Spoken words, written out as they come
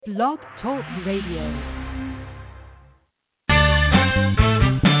Blog Talk Radio.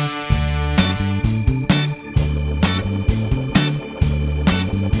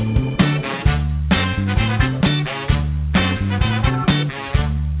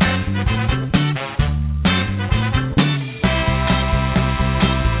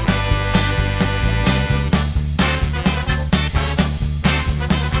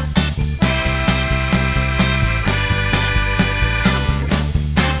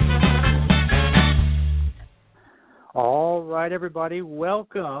 All right, everybody,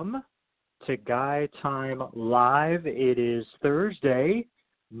 welcome to Guy Time Live. It is Thursday,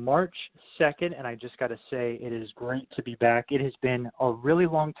 March 2nd, and I just got to say it is great to be back. It has been a really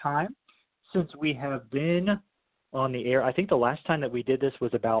long time since we have been on the air. I think the last time that we did this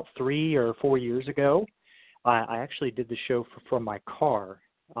was about 3 or 4 years ago. I actually did the show from my car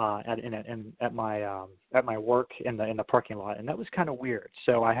at my work in the parking lot, and that was kind of weird.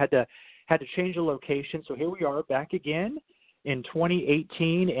 So I had to change the location. So here we are back again in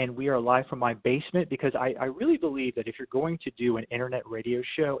 2018, and we are live from my basement because I really believe that if you're going to do an internet radio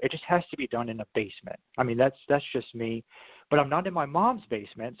show, it just has to be done in a basement. I mean, that's just me, but I'm not in my mom's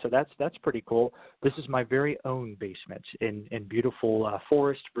basement, so that's pretty cool. This is my very own basement in beautiful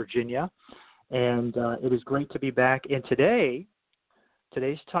Forest, Virginia, and it is great to be back. And today's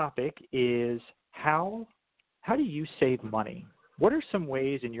topic is how do you save money? What are some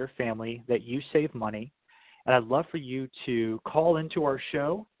ways in your family that you save money? And I'd love for you to call into our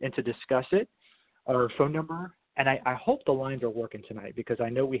show and to discuss it. Our phone number, and I hope the lines are working tonight because I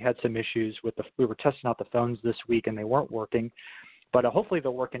know we had some issues we were testing out the phones this week and they weren't working, but hopefully they're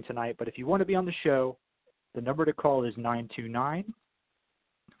working tonight. But if you want to be on the show, the number to call is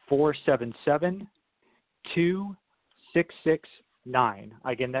 929-477-2669.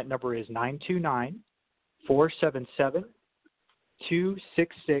 Again, that number is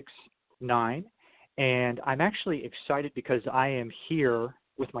 929-477-2669. And I'm actually excited because I am here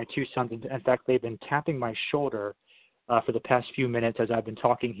with my two sons. In fact, they've been tapping my shoulder for the past few minutes as I've been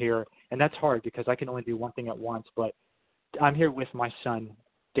talking here. And that's hard because I can only do one thing at once. But I'm here with my son,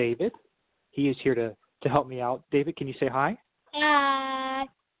 David. He is here to help me out. David, can you say hi? Hi.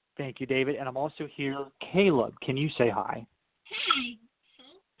 Thank you, David. And I'm also here. Caleb, can you say hi? Hi.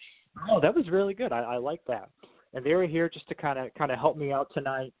 Oh, that was really good. I like that. And they're here just to kind of help me out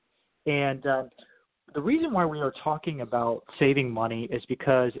tonight. And the reason why we are talking about saving money is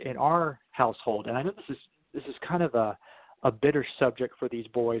because in our household, and I know this is kind of a bitter subject for these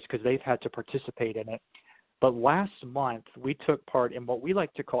boys because they've had to participate in it. But last month we took part in what we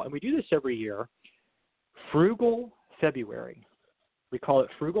like to call, and we do this every year, Frugal February. We call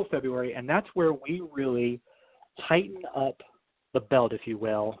it Frugal February, and that's where we really tighten up the belt, if you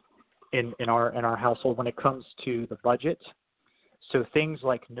will, in our household when it comes to the budget. So things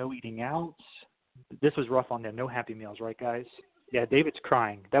like no eating out. This was rough on them. No Happy Meals, right, guys? Yeah, David's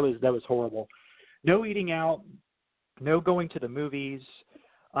crying. That was horrible. No eating out. No going to the movies.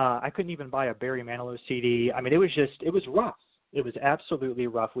 I couldn't even buy a Barry Manilow CD. I mean, it was rough. It was absolutely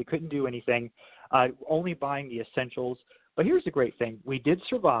rough. We couldn't do anything. Only buying the essentials. But here's the great thing. We did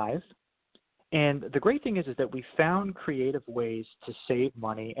survive. And the great thing is that we found creative ways to save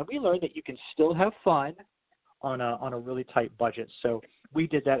money, and we learned that you can still have fun on a really tight budget. So we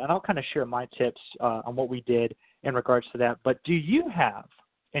did that, and I'll kind of share my tips on what we did in regards to that. But do you have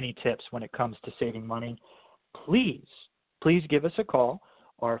any tips when it comes to saving money? Please give us a call.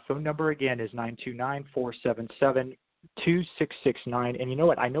 Our phone number, again, is 929-477-2669. And you know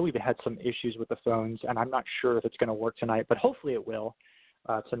what? I know we've had some issues with the phones, and I'm not sure if it's going to work tonight, but hopefully it will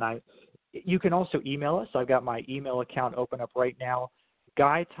tonight. You can also email us. I've got my email account open up right now,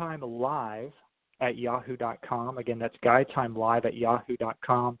 guytimelive@yahoo.com. Again, that's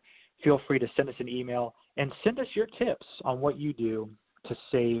guytimelive@yahoo.com. Feel free to send us an email and send us your tips on what you do to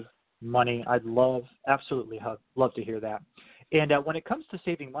save money. I'd absolutely love to hear that. And when it comes to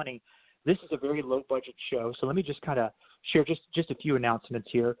saving money, this is a very low-budget show, so let me just kind of share just a few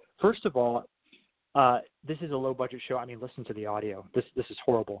announcements here. First of all, this is a low-budget show. I mean, listen to the audio. This is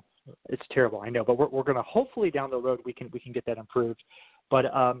horrible. It's terrible, I know, but we're going to hopefully down the road we can get that improved. But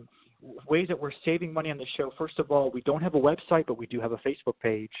ways that we're saving money on the show, first of all, we don't have a website, but we do have a Facebook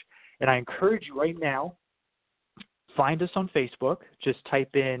page. And I encourage you right now, find us on Facebook. Just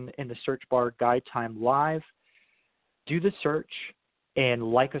type in the search bar Guy Time Live. Do the search and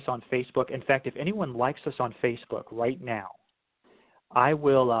like us on Facebook. In fact, if anyone likes us on Facebook right now, I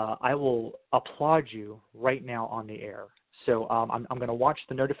will applaud you right now on the air. So I'm going to watch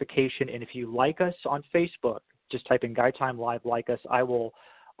the notification, and if you like us on Facebook, just type in Guy Time Live, like us. I will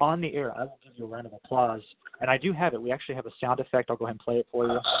on the air, I will give you a round of applause. And I do have it. We actually have a sound effect. I'll go ahead and play it for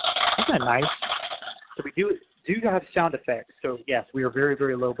you. Isn't that nice? So we do have sound effects. So, yes, we are very,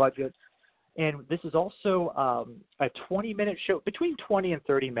 very low budget. And this is also a 20-minute show, between 20 and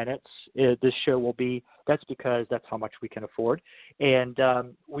 30 minutes. This show will be. That's because that's how much we can afford. And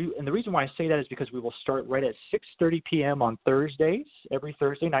and the reason why I say that is because we will start right at 6:30 p.m. on Thursdays. Every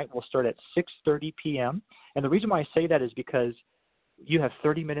Thursday night we'll start at 6:30 p.m. And the reason why I say that is because you have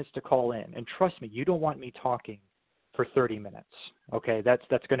 30 minutes to call in. And trust me, you don't want me talking for 30 minutes. Okay, that's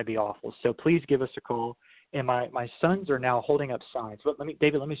going to be awful. So please give us a call. And my sons are now holding up signs.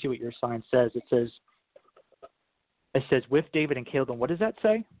 David, let me see what your sign says. It says with David and Caleb. And what does that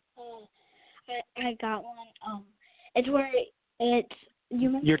say? I got one. It's where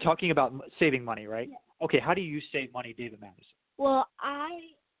You're talking about saving money, right? Yeah. Okay. How do you save money, David Madison? Well, I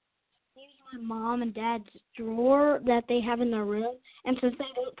use my mom and dad's drawer that they have in their room, and since they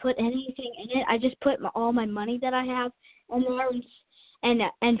don't put anything in it, I just put all my money that I have in there, and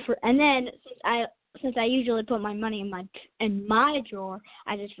then since I usually put my money in my drawer,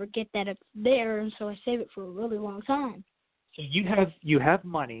 I just forget that it's there, and so I save it for a really long time. So you have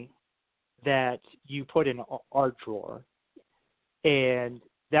money that you put in our drawer, and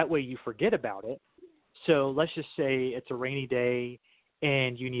that way you forget about it. So let's just say it's a rainy day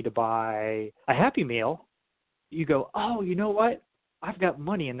and you need to buy a Happy Meal. You go, oh, you know what? I've got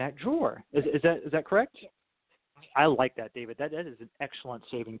money in that drawer. Is that correct? Yeah. I like that, David. That is an excellent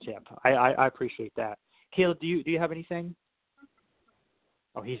saving tip. I appreciate that. Caleb, do you have anything?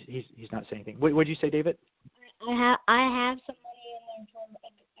 Oh, he's not saying anything. What did you say, David? I have some money in there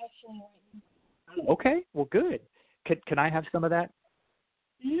actually right now. Okay, well, good. Can I have some of that?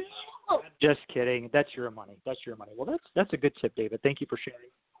 No. Just kidding. That's your money. Well, that's a good tip, David. Thank you for sharing.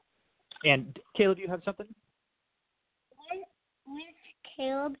 And Caleb, do you have something? With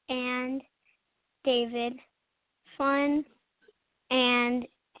Caleb and David, Fun, and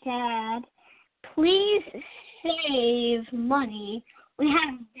Dad, please save money. We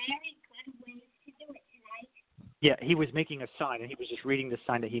have very good ways to do it tonight. Yeah, he was making a sign, and he was just reading the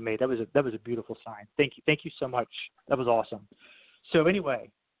sign that he made. That was a beautiful sign. Thank you so much. That was awesome. So anyway,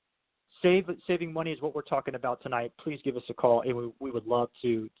 saving money is what we're talking about tonight. Please give us a call, and we would love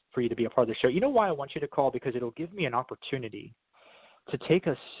for you to be a part of the show. You know why I want you to call? Because it'll give me an opportunity to take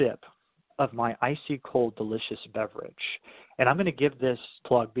a sip of my icy cold delicious beverage. And I'm going to give this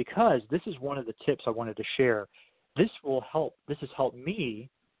plug because this is one of the tips I wanted to share. This has helped me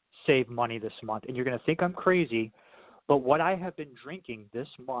save money this month. And you're going to think I'm crazy, but what I have been drinking this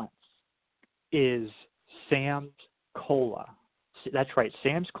month is Sam's Cola. That's right,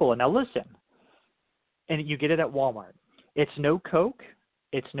 Sam's Cola. Now listen, and you get it at Walmart. It's no Coke,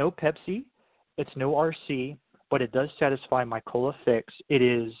 it's no Pepsi, it's no RC, but it does satisfy my cola fix. It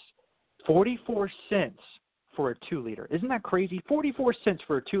is 44 cents for a 2-liter. Isn't that crazy? 44 cents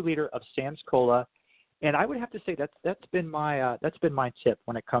for a 2-liter of Sam's Cola. And I would have to say that's been my tip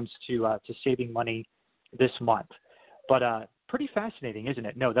when it comes to saving money this month. But pretty fascinating, isn't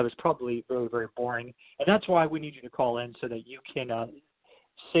it? No, that was probably very, very boring. And that's why we need you to call in so that you can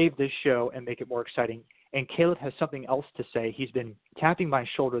save this show and make it more exciting. And Caleb has something else to say. He's been tapping my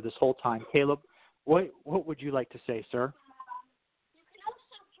shoulder this whole time. Caleb, what would you like to say, sir? You can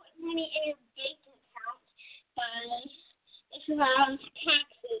also put money in your bank account by if you have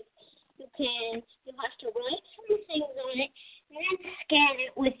taxes. You'll have to write some things on it and then scan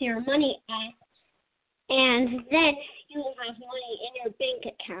it with your money app, and then you will have money in your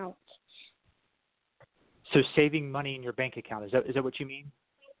bank account. So saving money in your bank account, is that what you mean?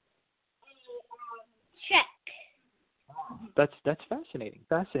 Check. That's fascinating.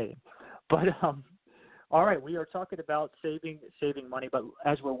 But all right, we are talking about saving money, but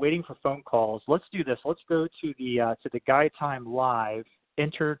as we're waiting for phone calls, let's do this. Let's go to the Guy Time Live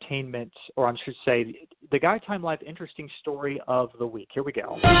entertainment, or I should say, the Guy Time Live interesting story of the week. Here we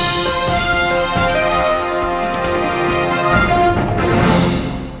go.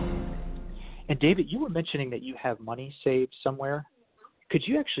 And David, you were mentioning that you have money saved somewhere. Could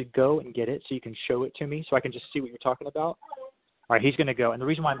you actually go and get it so you can show it to me so I can just see what you're talking about? All right, he's going to go. And the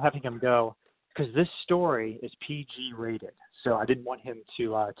reason why I'm having him go, because this story is PG rated. So I didn't want him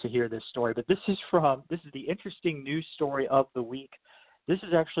to hear this story. But this is the interesting news story of the week. This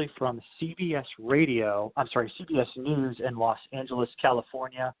is actually from CBS News in Los Angeles,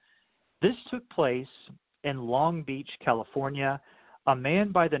 California. This took place in Long Beach, California. A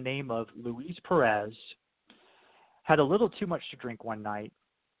man by the name of Luis Perez had a little too much to drink one night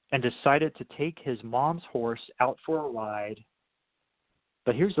and decided to take his mom's horse out for a ride.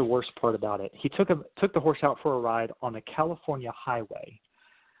 But here's the worst part about it. He took the horse out for a ride on the California highway.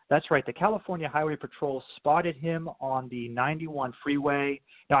 That's right. The California Highway Patrol spotted him on the 91 freeway.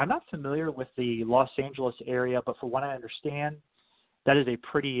 Now, I'm not familiar with the Los Angeles area, but from what I understand, that is a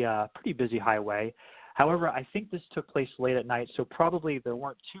pretty busy highway. However, I think this took place late at night, so probably there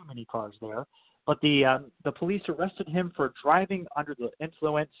weren't too many cars there. But the police arrested him for driving under the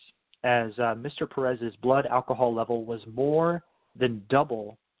influence, as Mr. Perez's blood alcohol level was more than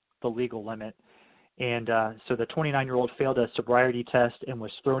double the legal limit. And so the 29-year-old failed a sobriety test and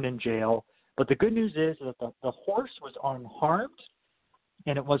was thrown in jail. But the good news is that the horse was unharmed,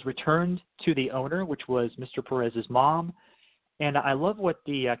 and it was returned to the owner, which was Mr. Perez's mom. And I love what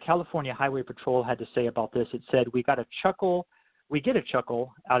the California Highway Patrol had to say about this. It said, we get a chuckle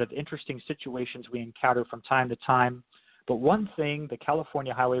out of interesting situations we encounter from time to time. But one thing the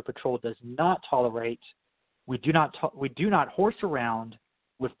California Highway Patrol does not tolerate, we do not horse around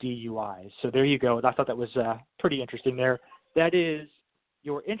with DUIs. So there you go. I thought that was pretty interesting there. That is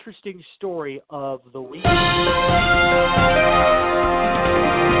your interesting story of the week.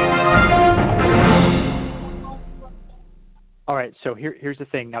 All right, so here's the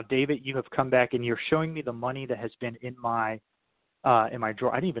thing. Now, David, you have come back and you're showing me the money that has been in my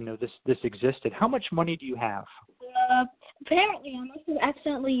drawer. I didn't even know this existed. How much money do you have? Apparently, I must have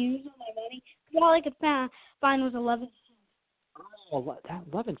accidentally used all my money. All I could find was 11 cents. Oh,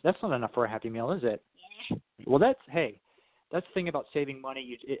 11. That's not enough for a Happy Meal, is it? Yeah. Well, that's the thing about saving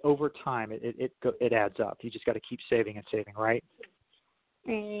money. Over time, it adds up. You just got to keep saving and saving, right?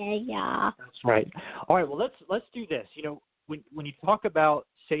 Yeah. That's right. All right. Well, let's do this. You know, when you talk about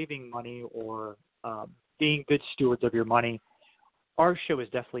saving money or being good stewards of your money, our show is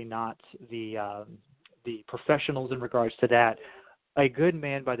definitely not the professionals in regards to that. A good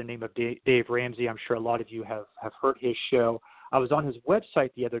man by the name of Dave Ramsey, I'm sure a lot of you have heard his show. I was on his website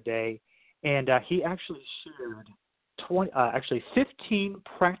the other day, and he actually shared 15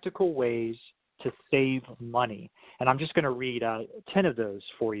 practical ways to save money. And I'm just going to read 10 of those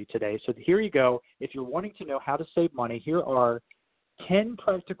for you today. So here you go. If you're wanting to know how to save money, here are 10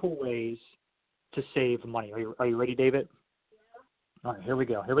 practical ways to save money. Are you ready, David? Yeah. All right, here we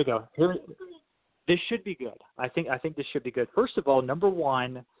go. This should be good. I think this should be good. First of all, number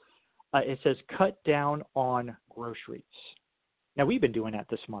one, it says cut down on groceries. Now, we've been doing that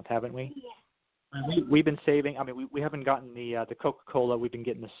this month, haven't we? Yeah. We've been saving. I mean, we haven't gotten the Coca-Cola. We've been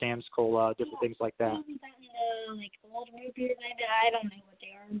getting the Sam's Cola, different things like that. We haven't gotten the old root beers. I don't know what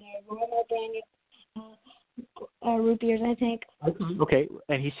they are. They're normal brand root beers, I think. Okay,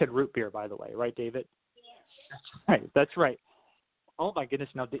 and he said root beer, by the way, right, David? Yes. That's right. Oh my goodness!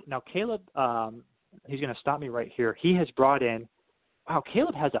 Now Caleb, he's going to stop me right here. He has brought in. Wow,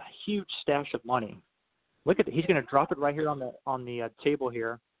 Caleb has a huge stash of money. Look at it. He's going to drop it right here on the table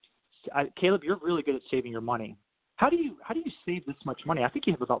here. Caleb, you're really good at saving your money. How do you save this much money? I think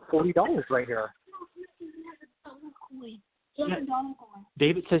you have about $40 right here. He has a dollar coin.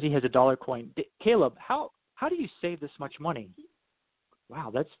 David says he has a dollar coin. Caleb, how do you save this much money?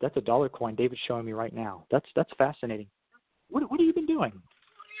 Wow, that's a dollar coin. David's showing me right now. That's fascinating. What have you been doing? I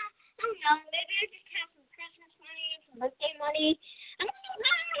don't know. Maybe I just have some Christmas money, some birthday money. I don't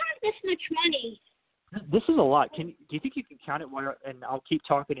have this much money. This is a lot. Do you think you can count it? And I'll keep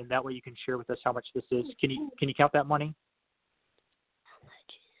talking, and that way you can share with us how much this is. Can you count that money? How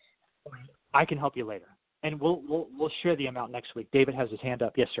much? I can help you later, and we'll share the amount next week. David has his hand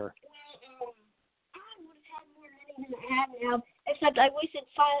up. Yes, sir. I would have had more money than I have now, except I wasted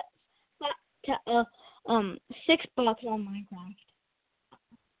 $6 on Minecraft.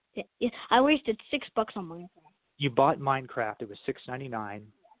 Yeah, I wasted $6 on Minecraft. You bought Minecraft. It was $6.99.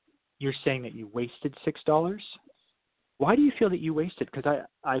 You're saying that you wasted $6? Why do you feel that you wasted? Because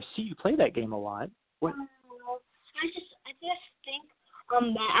I see you play that game a lot. What? I just think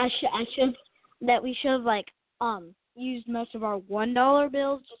that we should have used most of our $1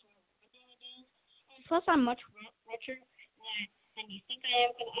 bills. And plus, I'm much richer than you think I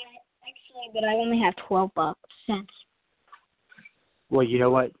am. But I only have 12 cents. Well, you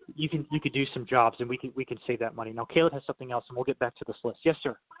know what? You could do some jobs, and we can save that money. Now, Caleb has something else, and we'll get back to this list. Yes,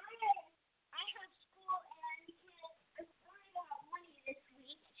 sir.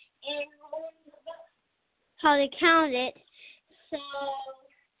 How to count it, so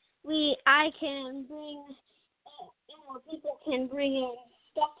people can bring in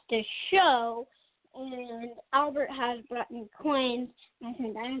stuff to show, and Albert has brought me coins. My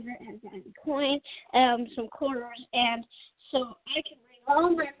friend Albert has brought me coins, some quarters, and so I can bring all my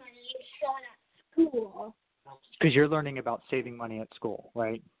money and show it at school. Because you're learning about saving money at school,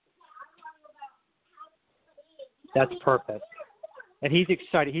 right? That's perfect. And he's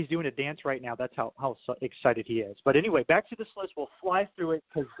excited. He's doing a dance right now. That's how excited he is. But anyway, back to this list. We'll fly through it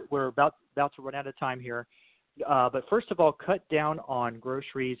because we're about to run out of time here. But first of all, cut down on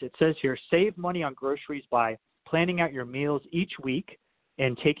groceries. It says here, save money on groceries by planning out your meals each week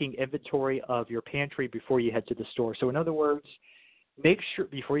and taking inventory of your pantry before you head to the store. So in other words, make sure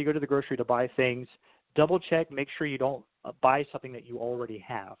before you go to the grocery to buy things, double check, make sure you don't buy something that you already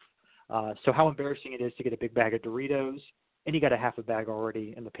have. So how embarrassing it is to get a big bag of Doritos and you got a half a bag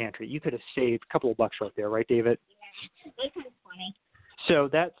already in the pantry. You could have saved a couple of bucks right there, right, David? Yeah, that's kind of funny. So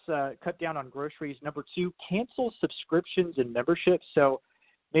that's cut down on groceries. Number 2, cancel subscriptions and memberships. So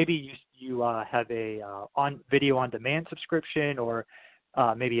maybe you have a video on demand subscription or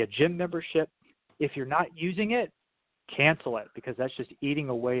maybe a gym membership. If you're not using it, cancel it because that's just eating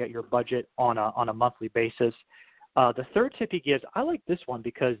away at your budget on a monthly basis. The third tip he gives, I like this one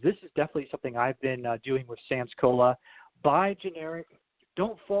because this is definitely something I've been doing with Sam's Cola. Buy generic.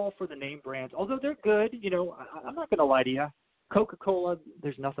 Don't fall for the name brands, although they're good. You know, I'm not going to lie to you. Coca-Cola,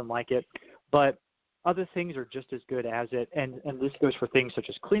 there's nothing like it, but other things are just as good as it. And this goes for things such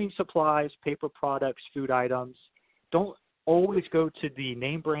as cleaning supplies, paper products, food items. Don't always go to the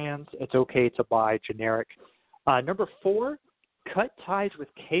name brands. It's okay to buy generic. Number 4, cut ties with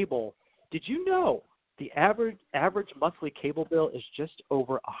cable. Did you know the average monthly cable bill is just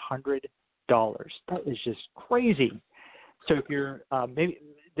over $100? That is just crazy. So if you're maybe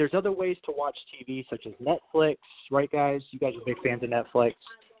there's other ways to watch TV such as Netflix, right, guys? You guys are big fans of Netflix.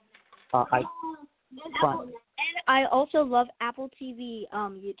 And I also love Apple TV,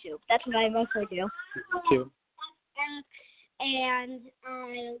 YouTube. That's what I mostly do. Too. And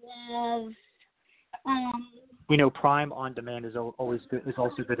I love. We know Prime on Demand is always good, is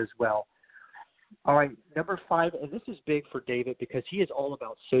also good as well. All right, number 5, and this is big for David because he is all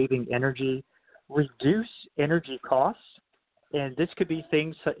about saving energy. Reduce energy costs, and this could be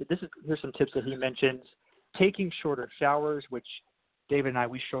things. Here's some tips that he mentions: taking shorter showers, which David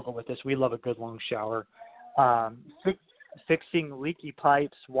and we struggle with this. We love a good long shower. Fixing leaky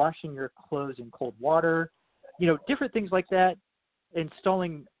pipes, washing your clothes in cold water, different things like that.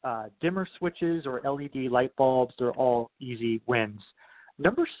 Installing dimmer switches or LED light bulbs, they're all easy wins.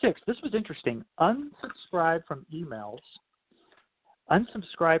 Number 6, this was interesting. Unsubscribe from emails.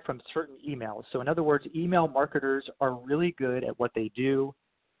 Unsubscribe from certain emails. So in other words, email marketers are really good at what they do.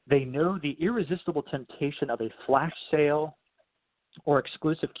 They know the irresistible temptation of a flash sale or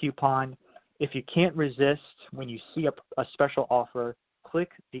exclusive coupon. If you can't resist when you see a special offer, click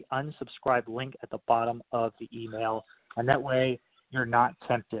the unsubscribe link at the bottom of the email, and that way you're not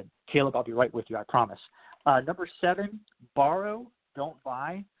tempted. Caleb, I'll be right with you, I promise. Number 7, borrow, don't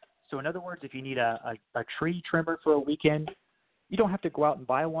buy. So in other words, if you need a tree trimmer for a weekend, you don't have to go out and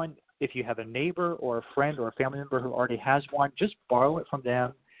buy one. If you have a neighbor or a friend or a family member who already has one, just borrow it from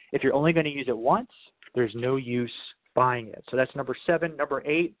them. If you're only going to use it once, there's no use buying it. So that's number 7. Number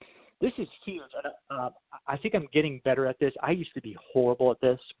 8, this is huge. I think I'm getting better at this. I used to be horrible at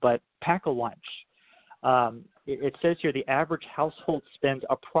this, but pack a lunch. It says here the average household spends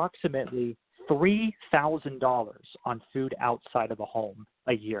approximately $3,000 on food outside of the home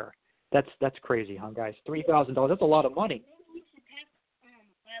a year. That's crazy, huh, guys? $3,000. That's a lot of money.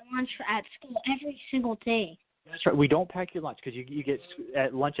 Lunch at school every single day. That's right. We don't pack your lunch because you get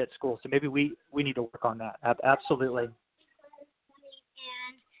at lunch at school. So maybe we need to work on that. Absolutely. And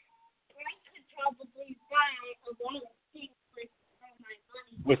I could probably buy a lot of things with my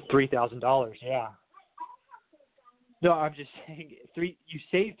money. With $3,000, yeah. No, I'm just saying you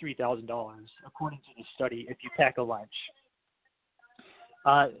save $3,000 according to the study if you pack a lunch.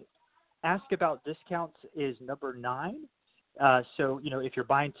 Ask about discounts is number 9. So, if you're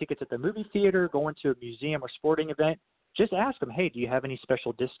buying tickets at the movie theater, going to a museum or sporting event, just ask them, hey, do you have any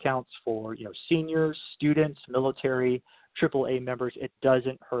special discounts for, seniors, students, military, AAA members? It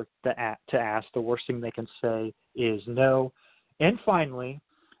doesn't hurt to ask. The worst thing they can say is no. And finally,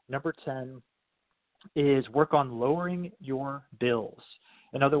 number 10 is work on lowering your bills.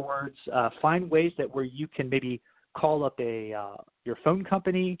 In other words, find ways where you can maybe call up your phone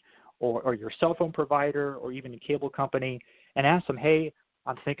company or your cell phone provider or even a cable company and ask them, hey,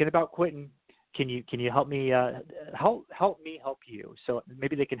 I'm thinking about quitting. Can you help me help me help you? So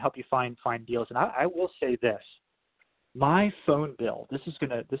maybe they can help you find deals. And I will say this. My phone bill, this is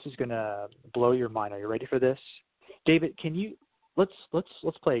gonna blow your mind. Are you ready for this? David, let's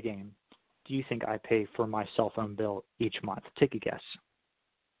play a game. Do you think I pay for my cell phone bill each month? Take a guess.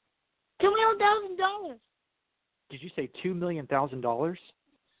 $2,000,000. Did you say $2,000,000?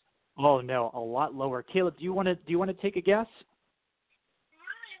 Oh no, a lot lower. Caleb, do you want to take a guess?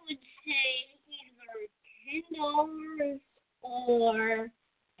 I would say either $10 or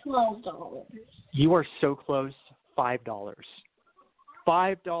 $12. You are so close. $5.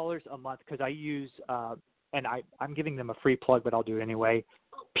 $5 a month, because I use and I'm giving them a free plug, but I'll do it anyway.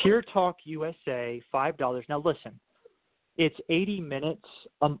 Pure Talk USA, $5. Now listen, it's 80 minutes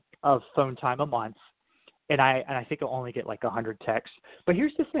of phone time a month, and I think I'll only get like 100 texts. But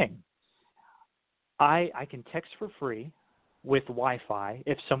here's the thing: I can text for free with Wi-Fi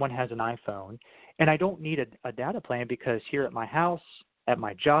if someone has an iPhone, and I don't need a data plan, because here at my house, at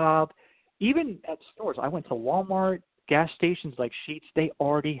my job, even at stores, I went to Walmart, gas stations like Sheetz, they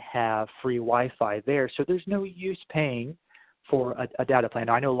already have free Wi-Fi there, so there's no use paying for a data plan.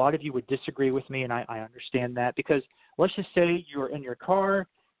 Now, I know a lot of you would disagree with me, and I understand that, because let's just say you're in your car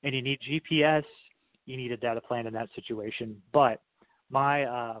and you need GPS, you need a data plan in that situation. But my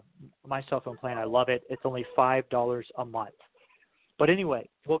cell phone plan, I love it. It's only $5 a month. But anyway,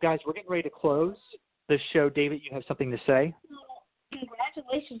 well, guys, we're getting ready to close the show. David, you have something to say?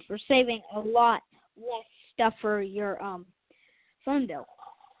 Congratulations for saving a lot less stuff for your phone bill.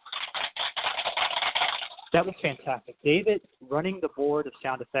 That was fantastic. David, running the board of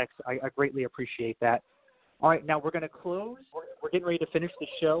sound effects, I greatly appreciate that. All right, now we're going to close. We're getting ready to finish the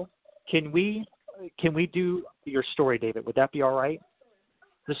show. Can we do your story, David? Would that be all right?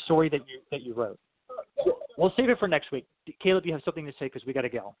 The story that you wrote. We'll save it for next week. Caleb, you have something to say, because we got to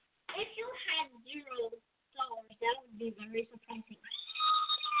go. If you had $0, that would be very surprising.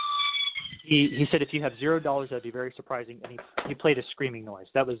 He said if you have $0, that'd be very surprising, and he played a screaming noise.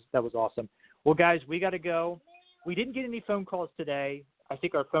 That was awesome. Well, guys, we got to go. We didn't get any phone calls today. I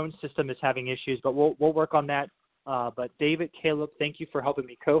think our phone system is having issues, but we'll work on that. But David, Caleb, thank you for helping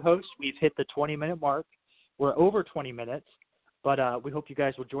me co-host. We've hit the 20-minute mark. We're over 20 minutes, but we hope you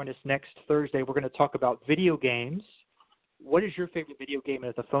guys will join us next Thursday. We're going to talk about video games. What is your favorite video game?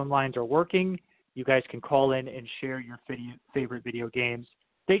 And if the phone lines are working, you guys can call in and share your favorite video games.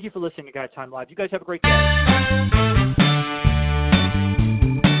 Thank you for listening to Guy Time Live. You guys have a great day.